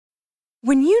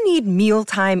When you need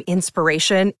mealtime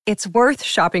inspiration, it's worth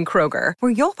shopping Kroger,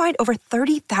 where you'll find over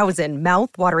 30,000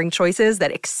 mouth-watering choices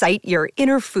that excite your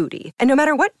inner foodie. And no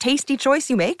matter what tasty choice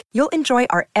you make, you'll enjoy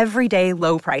our everyday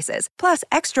low prices, plus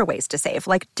extra ways to save,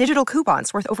 like digital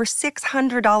coupons worth over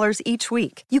 $600 each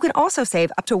week. You can also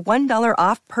save up to $1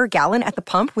 off per gallon at the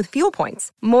pump with fuel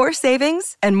points. More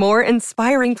savings and more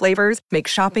inspiring flavors make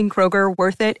shopping Kroger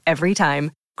worth it every time.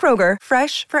 Kroger,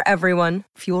 fresh for everyone.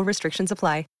 Fuel restrictions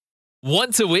apply.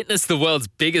 Want to witness the world's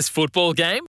biggest football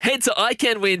game? Head to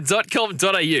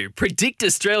iCanWin.com.au, predict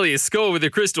Australia's score with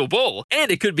a crystal ball, and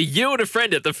it could be you and a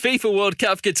friend at the FIFA World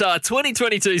Cup Qatar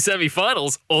 2022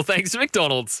 semi-finals, all thanks to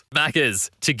McDonald's. Maccas,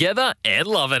 together and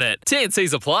loving it.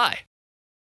 TNCs apply.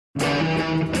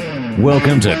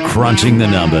 Welcome to Crunching the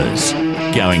Numbers,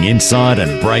 going inside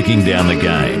and breaking down the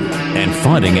game and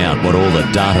finding out what all the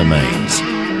data means.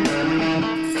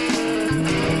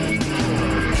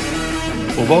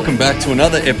 Well, welcome back to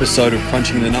another episode of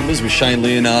Crunching the Numbers with Shane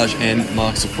Leonage and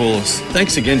Mark Zakoulis.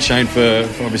 Thanks again, Shane, for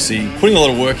obviously putting a lot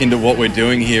of work into what we're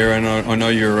doing here. And I know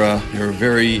you're a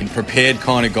very prepared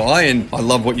kind of guy, and I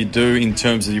love what you do in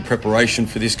terms of your preparation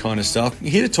for this kind of stuff.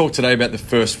 You're here to talk today about the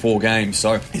first 4 games.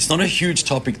 So it's not a huge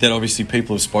topic that obviously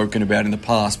people have spoken about in the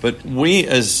past, but we,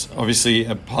 as obviously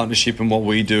a partnership and what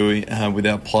we do with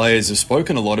our players, have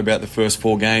spoken a lot about the first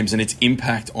 4 games and its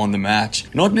impact on the match.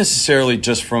 Not necessarily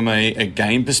just from a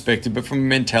game perspective, but from a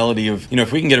mentality of,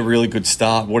 if we can get a really good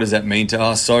start, what does that mean to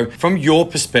us? So from your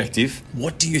perspective,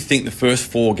 what do you think the first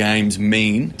 4 games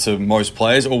mean to most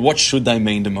players, or what should they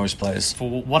mean to most players? For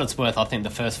what it's worth, I think the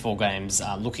first 4 games,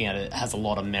 looking at it, has a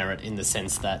lot of merit in the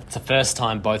sense that it's the first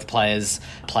time both players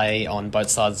play on both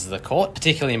sides of the court.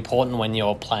 Particularly important when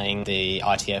you're playing the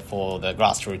ITF or the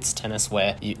grassroots tennis,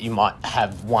 where you might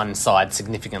have one side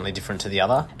significantly different to the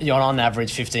other. You're on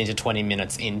average 15 to 20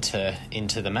 minutes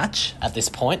into the match at this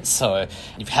point, so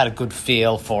you've had a good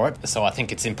feel for it. So I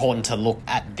think it's important to look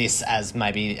at this as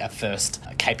maybe a first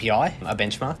KPI, a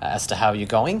benchmark as to how you're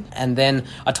going. And then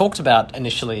I talked about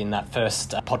initially in that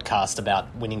first podcast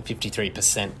about winning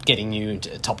 53%, getting you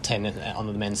to top 10 on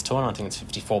the men's tour, and I think it's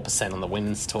 54% on the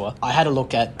women's tour. I had a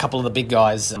look at a couple of the big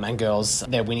guys and girls,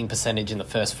 their winning percentage in the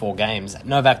first 4 games.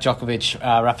 Novak Djokovic,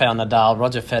 Rafael Nadal,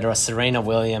 Roger Federer, Serena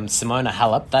Williams, Simona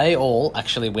Halep, they all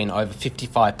actually win over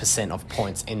 55% of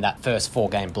points in that first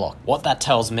 4-game block. What that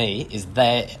tells me is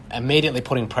they're immediately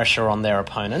putting pressure on their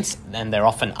opponents, and they're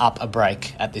often up a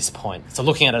break at this point. So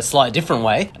looking at it a slightly different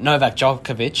way, Novak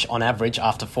Djokovic, on average,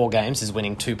 after 4 games, is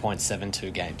winning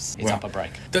 2.72 games. He's up a break.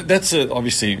 That's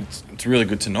obviously, it's really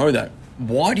good to know that.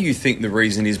 Why do you think the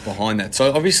reason is behind that?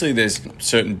 So obviously there's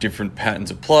certain different patterns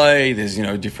of play. There's,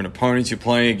 different opponents you're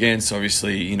playing against.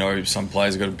 Obviously, some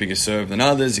players have got a bigger serve than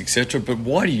others, etc. But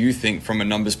why do you think, from a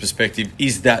numbers perspective,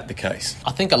 is that the case?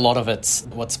 I think a lot of it's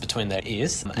what's between their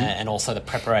ears and also the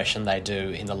preparation they do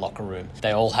in the locker room.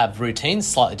 They all have routines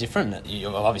slightly different.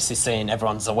 You've obviously seen,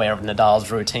 everyone's aware of Nadal's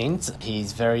routines.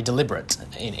 He's very deliberate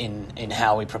in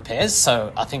how he prepares.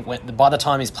 So I think by the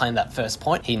time he's playing that first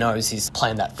point, he knows he's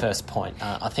playing that first point.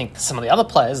 I think some of the other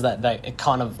players, that they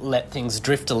kind of let things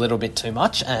drift a little bit too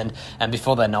much, and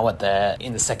before they know it, they're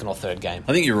in the second or third game.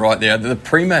 I think you're right there. The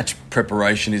pre-match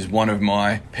preparation is one of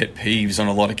my pet peeves on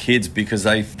a lot of kids, because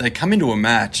they come into a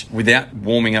match without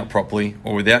warming up properly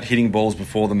or without hitting balls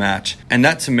before the match. And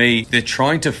that, to me, they're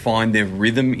trying to find their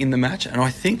rhythm in the match. And I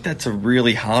think that's a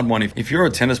really hard one. If you're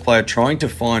a tennis player trying to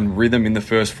find rhythm in the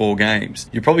first 4 games,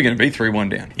 you're probably going to be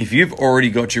 3-1 down. If you've already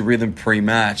got your rhythm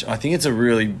pre-match, I think it's a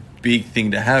really big thing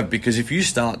to have, because if you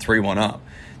start 3-1 up,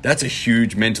 that's a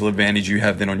huge mental advantage you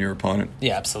have then on your opponent.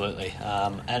 Yeah, absolutely.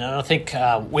 And I think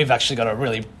we've actually got a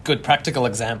really good practical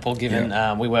example,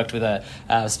 given we worked with a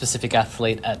specific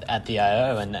athlete at the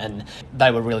AO, and they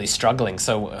were really struggling.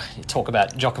 So you talk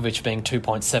about Djokovic being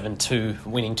 2.72,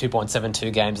 winning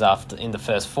 2.72 games in the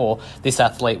first 4. This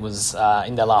athlete was,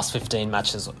 in their last 15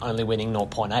 matches, only winning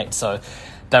 0.8. So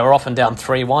they were often down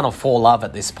 3-1 or 4-love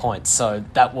at this point. So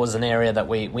that was an area that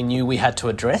we knew we had to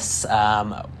address.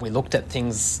 We looked at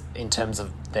things in terms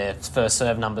of their first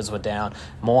serve numbers were down,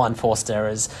 more unforced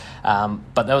errors.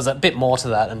 But there was a bit more to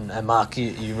that, and Mark,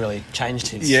 you really changed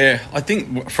his. Yeah, I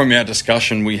think from our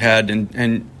discussion we had,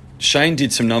 and Shane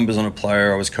did some numbers on a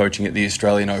player I was coaching at the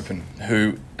Australian Open,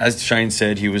 who, as Shane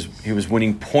said, he was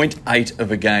winning 0.8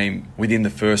 of a game within the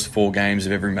first 4 games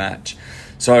of every match.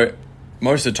 So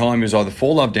most of the time he was either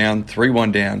 4-love down,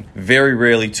 3-1 down, very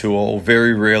rarely 2-all,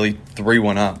 very rarely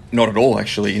 3-1 up. Not at all,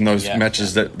 actually, in those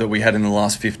matches that we had in the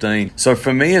last 15. So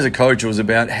for me as a coach, it was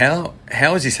about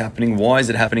how is this happening? Why is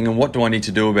it happening? And what do I need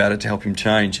to do about it to help him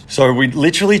change? So we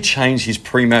literally changed his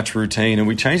pre-match routine, and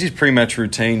we changed his pre-match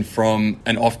routine from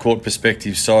an off-court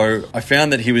perspective. So I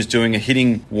found that he was doing a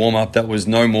hitting warm-up that was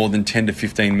no more than 10 to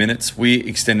 15 minutes. We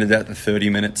extended that to 30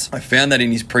 minutes. I found that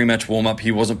in his pre-match warm-up,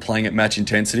 he wasn't playing at match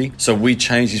intensity. So we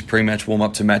changed his pre-match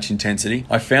warm-up to match intensity.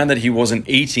 I found that he wasn't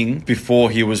eating before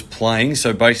he was playing.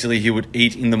 So basically he would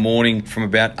eat in the morning from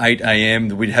about 8 a.m.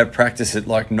 We'd have practice at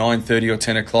like 9:30 or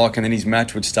 10 o'clock, and then his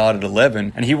match would start at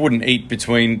 11, and he wouldn't eat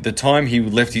between the time he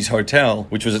left his hotel,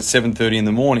 which was at 7:30 in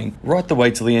the morning, right the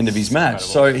way till the end of his match.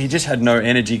 So he just had no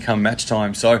energy come match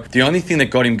time. So the only thing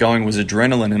that got him going was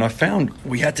adrenaline, and I found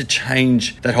we had to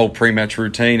change that whole pre-match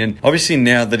routine. And obviously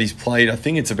now that he's played, I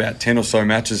think it's about 10 or so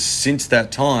matches since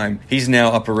that time, he's now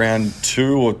up around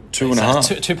 2 or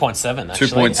 2.5. 2.7 actually.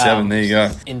 2.7, there you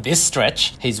go. In this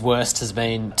stretch, his worst has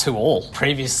been 2-all.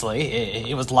 Previously,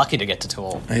 he was lucky to get to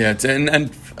 2-all. Yeah,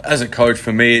 and as a coach,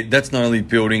 for me, that's not only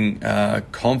building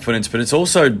confidence, but it's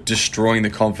also destroying the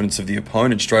confidence of the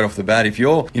opponent straight off the bat. If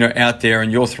you're out there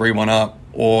and you're 3-1 up,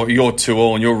 or you're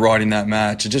 2-all and you're right in that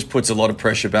match, it just puts a lot of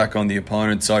pressure back on the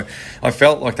opponent. So I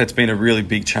felt like that's been a really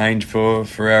big change for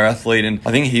our athlete, and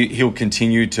I think he'll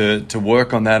continue to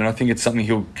work on that, and I think it's something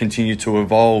he'll continue to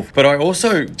evolve. But I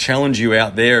also challenge you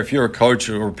out there, if you're a coach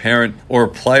or a parent or a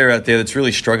player out there that's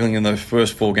really struggling in those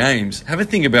first 4 games, have a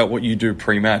think about what you do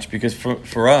pre-match, because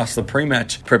for us, the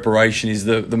pre-match preparation is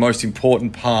the most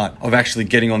important part of actually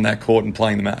getting on that court and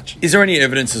playing the match. Is there any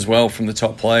evidence as well from the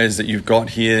top players that you've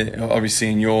got here, obviously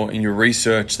in your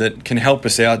research, that can help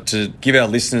us out to give our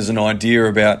listeners an idea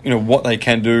about what they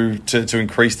can do to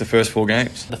increase the first 4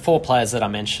 games? The 4 players that I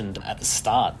mentioned at the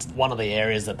start, one of the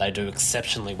areas that they do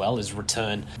exceptionally well is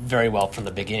return very well from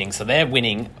the beginning. So they're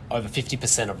winning over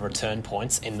 50% of return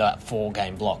points in that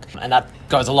 4-game block, and that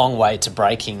goes a long way to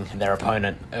breaking their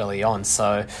opponent early on.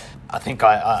 So I think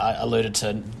I alluded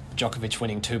to Djokovic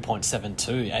winning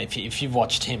 2.72. If you've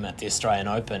watched him at the Australian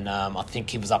Open, I think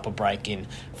he was up a break in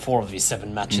 4 of his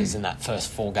 7 matches in that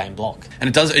first 4-game block.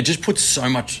 And it just puts so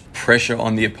much pressure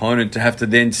on the opponent to have to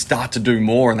then start to do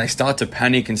more, and they start to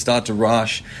panic and start to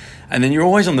rush. And then you're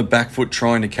always on the back foot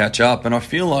trying to catch up. And I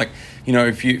feel like,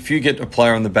 if you get a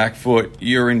player on the back foot,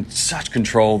 you're in such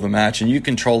control of the match, and you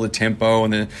control the tempo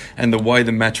and the way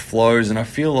the match flows. And I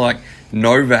feel like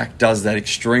Novak does that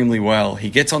extremely well. He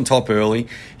gets on top early,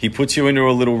 he puts you into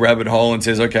a little rabbit hole and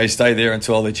says, okay, stay there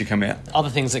until I'll let you come out. Other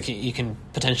things that you can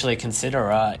potentially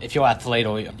consider are if you're an athlete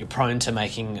or you're prone to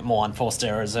making more unforced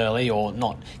errors early or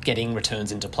not getting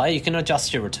returns into play, you can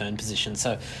adjust your return position.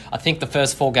 So I think the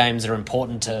first 4 games are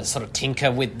important to sort of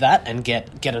tinker with that and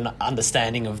get an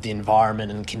understanding of the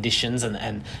environment and conditions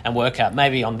and work out,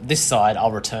 maybe on this side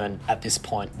I'll return at this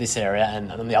point, this area,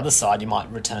 and on the other side you might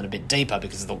return a bit deeper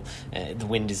because the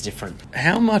wind is different.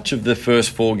 How much of the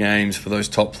first 4 games for those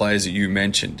top players that you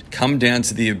mentioned come down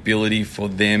to the ability for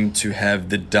them to have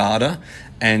the data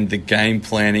and the game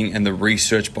planning and the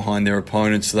research behind their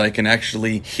opponents so they can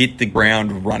actually hit the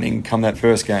ground running come that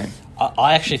first game?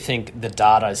 I actually think the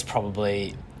data is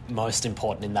probably most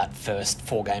important in that first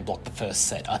 4-game block, the first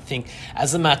set. I think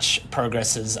as the match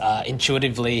progresses,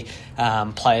 intuitively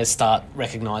players start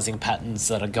recognising patterns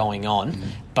that are going on. Mm-hmm.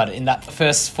 But in that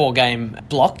first 4-game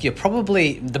block, you're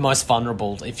probably the most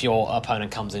vulnerable if your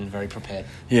opponent comes in very prepared.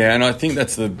 Yeah, and I think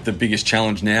that's the biggest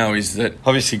challenge now is that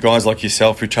obviously guys like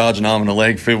yourself who charge an arm and a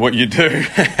leg for what you do,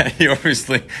 you're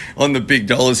obviously on the big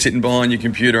dollars sitting behind your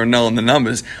computer and knowing the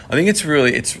numbers. I think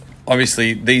it's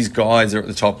obviously these guys are at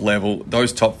the top level.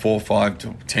 Those top 4, 5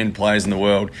 to 10 players in the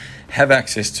world have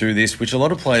access to this, which a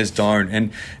lot of players don't,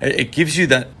 and it gives you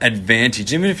that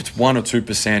advantage, even if it's 1 or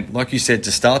 2%, like you said,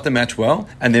 to start the match well,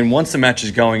 and then once the match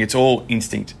is going, it's all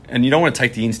instinct, and you don't want to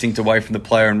take the instinct away from the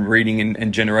player and reading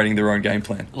and generating their own game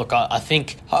plan. Look, I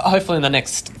think hopefully in the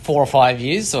next 4 or 5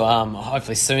 years, or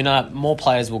hopefully sooner, more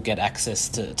players will get access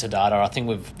to data. I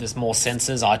think there's more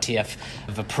sensors. ITF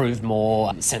have approved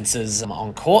more sensors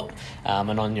on court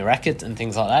and on your racket and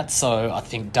things like that, so I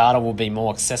think data will be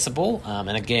more accessible,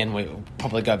 and again, we'll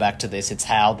probably go back to this. It's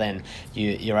how then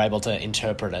you're able to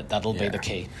interpret it. That'll be the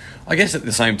key. I guess at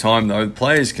the same time, though,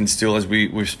 players can still, as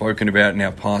we've spoken about in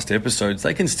our past episodes,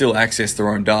 they can still access their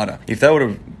own data. If they would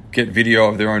have get video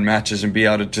of their own matches and be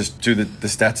able to just do the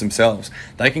stats themselves.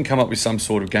 They can come up with some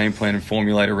sort of game plan and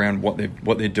formulate around what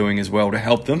they're doing as well to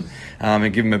help them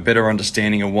and give them a better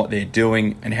understanding of what they're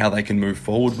doing and how they can move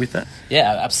forward with it.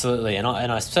 Yeah, absolutely. And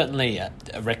I certainly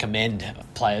recommend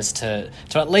players to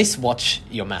at least watch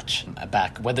your match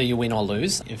back, whether you win or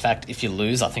lose. In fact, if you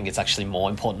lose, I think it's actually more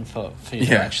important for you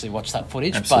to actually watch that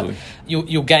footage. Absolutely. But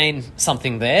you'll gain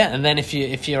something there, and then if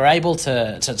you're able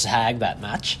to tag that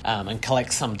match and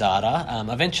collect some data,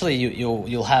 eventually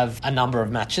you'll have a number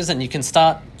of matches, and you can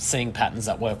start seeing patterns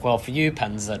that work well for you,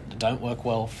 patterns that don't work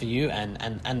well for you,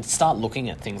 and start looking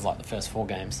at things like the first 4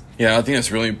 games. Yeah, I think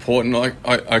that's really important.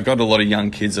 I got a lot of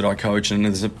young kids that I coach, and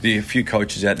there's a few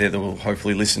coaches out there that will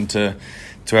hopefully listen to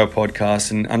our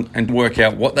podcast and work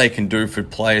out what they can do for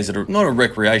players that are not a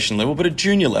recreation level but a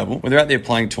junior level, where they're out there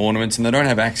playing tournaments and they don't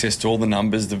have access to all the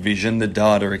numbers, the vision, the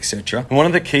data, etc. And one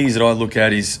of the keys that I look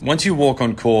at is once you walk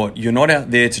on court, you're not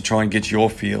out there to try and get your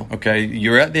feel, okay?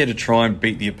 You're out there to try and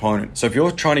beat the opponent. So if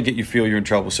you're trying to get your feel, you're in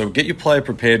trouble. So get your player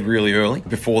prepared really early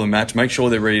before the match. Make sure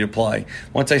they're ready to play.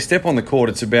 Once they step on the court,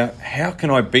 it's about how can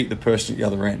I beat the person at the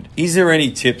other end? Is there any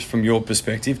tips from your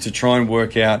perspective to try and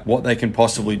work out what they can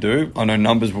possibly do? I know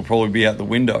numbers will probably be out the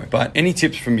window, but any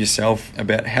tips from yourself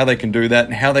about how they can do that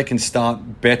and how they can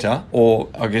start better, or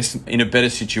I guess in a better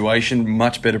situation,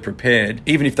 much better prepared,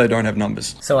 even if they don't have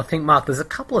numbers? So I think, Mark, there's a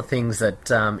couple of things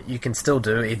that you can still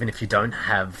do even if you don't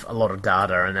have a lot of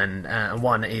data, and then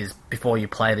one is before you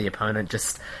play the opponent,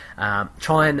 just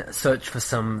try and search for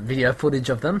some video footage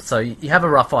of them so you have a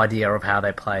rough idea of how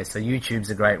they play. So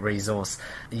YouTube's a great resource.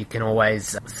 You can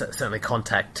always certainly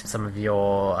contact some of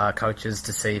your coaches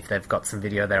to see if they've got some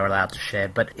video they're allowed to share.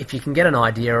 But if you can get an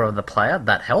idea of the player,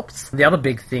 that helps. The other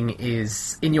big thing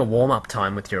is in your warm-up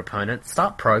time with your opponent,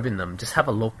 start probing them. Just have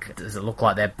a look. Does it look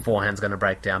like their forehand's going to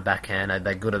break down backhand? Are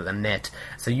they good at the net?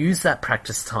 So use that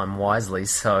practice time wisely,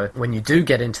 so when you do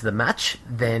get into the match,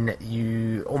 then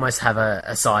you almost have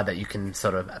a side that you can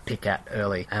sort of pick at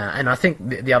early. And I think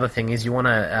the other thing is you want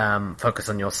to focus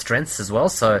on your strengths as well.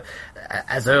 So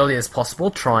as early as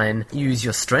possible, try and use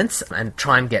your strengths and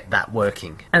try and get that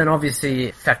working. And then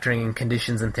obviously factoring in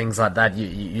conditions and things like that,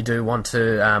 you do want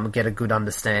to get a good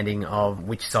understanding of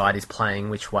which side is playing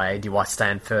which way. Do I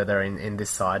stand further in this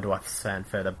side? Do I stand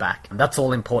further back? And that's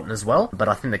all important as well. But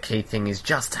I think the key thing is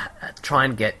just try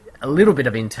and get a little bit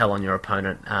of intel on your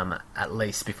opponent at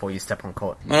least before you step on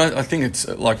court. I think it's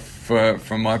like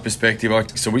from my perspective,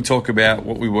 so we talk about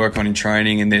what we work on in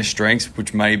training and their strengths,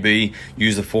 which may be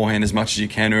use the forehand as much as you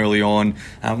can early on.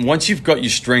 Once you've got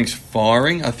your strengths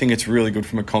firing, I think it's really good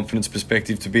from a confidence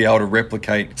perspective to be able to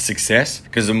replicate success,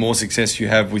 because the more success you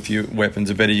have with your weapons,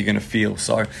 the better you're going to feel.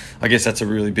 So I guess that's a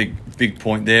really big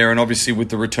point there. And obviously with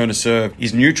the return to serve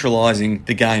is neutralising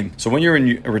the game. So when you're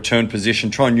in a return position,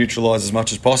 try and neutralise as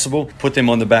much as possible. Put them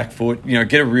on the back foot,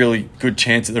 get a really good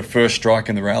chance at the first strike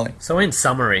in the rally. So in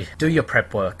summary, do your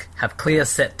prep work. Have clear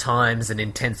set times and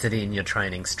intensity in your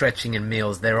training. Stretching and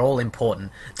meals, they're all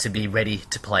important to be ready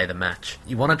to play the match.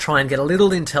 You want to try and get a little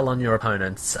intel on your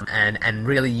opponents and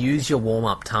really use your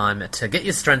warm-up time to get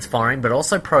your strengths firing, but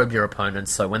also probe your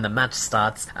opponents so when the match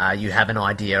starts, you have an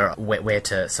idea where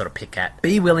to sort of pick at.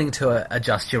 Be willing to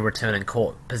adjust your return and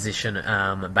court position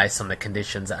based on the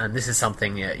conditions, and this is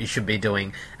something you should be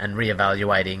doing and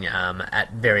re-evaluating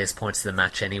at various points of the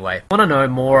match anyway. Want to know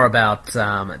more about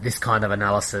this kind of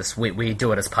analysis? We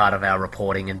do it as part of our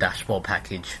reporting and dashboard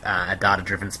package at Data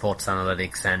Driven Sports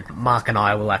Analytics, and Mark and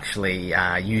I will actually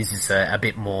use this a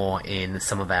bit more in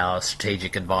some of our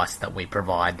strategic advice that we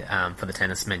provide for the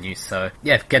tennis menu. So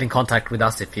yeah, get in contact with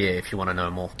us if you want to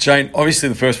know more. Shane, obviously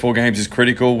the first 4 games is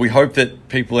critical. We hope that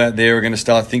people out there are going to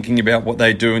start thinking about what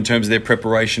they do in terms of their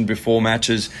preparation before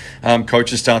matches.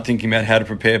 Coaches start thinking about how to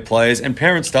prepare players, and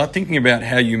parents start thinking about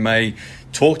how you may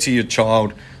talk to your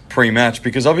child pre-match,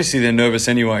 because obviously they're nervous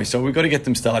anyway, so we've got to get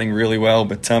them starting really well.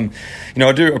 But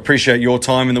I do appreciate your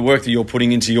time and the work that you're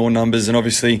putting into your numbers, and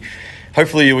obviously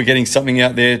hopefully we're getting something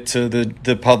out there to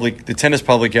the public, the tennis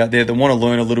public out there that want to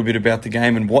learn a little bit about the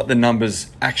game and what the numbers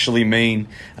actually mean,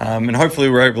 and hopefully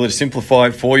we're able to simplify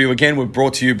it for you. Again, we're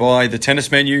brought to you by the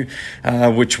Tennis Menu,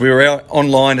 which we're out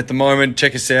online at the moment.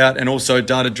 Check us out, and also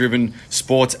Data Driven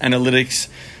Sports Analytics.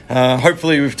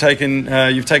 Hopefully you've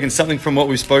taken something from what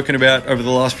we've spoken about over the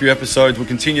last few episodes. We'll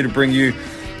continue to bring you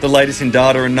the latest in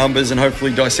data and numbers, and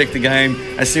hopefully dissect the game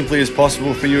as simply as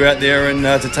possible for you out there and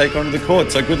to take onto the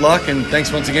court. So good luck, and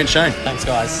thanks once again, Shane. Thanks,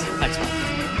 guys. Thanks, man.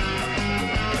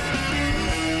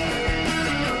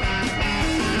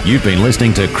 You've been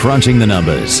listening to Crunching the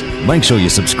Numbers. Make sure you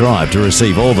subscribe to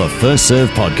receive all the First Serve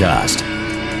podcast.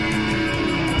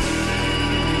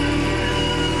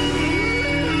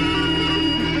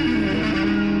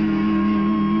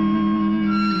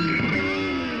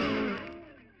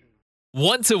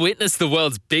 Want to witness the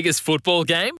world's biggest football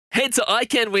game? Head to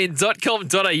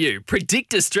iCanWin.com.au,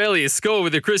 predict Australia's score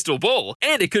with a crystal ball,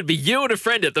 and it could be you and a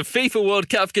friend at the FIFA World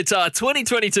Cup Qatar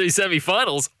 2022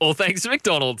 semi-finals, all thanks to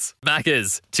McDonald's.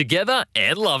 Maccas, together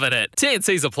and loving it.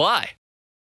 TNCs apply.